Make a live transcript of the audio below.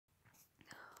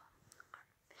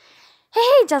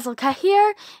Hey, jazzelcat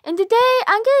here, and today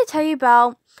I'm gonna tell you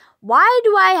about why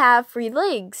do I have 3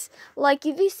 legs. Like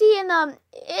if you see in a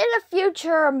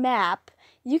future map,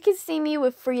 you can see me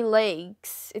with 3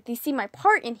 legs. If you see my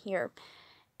part in here,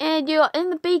 and in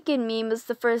the bacon meme was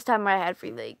the first time I had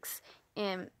 3 legs,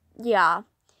 and yeah,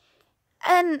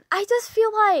 and I just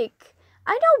feel like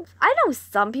I know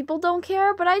some people don't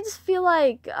care, but I just feel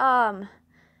like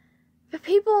if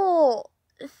people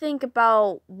think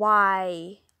about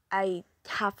why I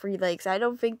have 3 legs, I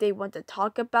don't think they want to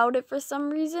talk about it for some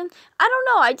reason. I don't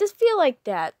know. I just feel like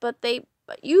that, but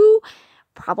you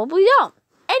probably don't.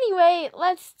 Anyway,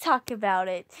 let's talk about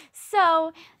it.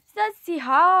 So let's see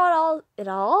how it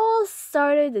all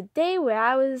started the day where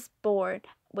I was born.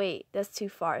 Wait, that's too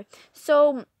far.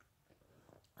 So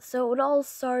it all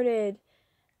started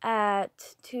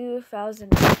at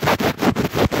 2000.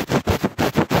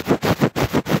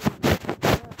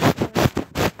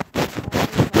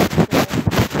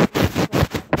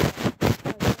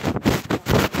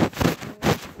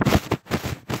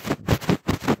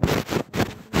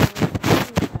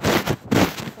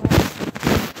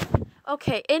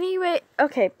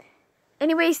 Okay.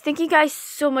 Anyways, thank you guys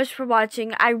so much for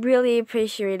watching. I really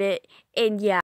appreciate it. And yeah.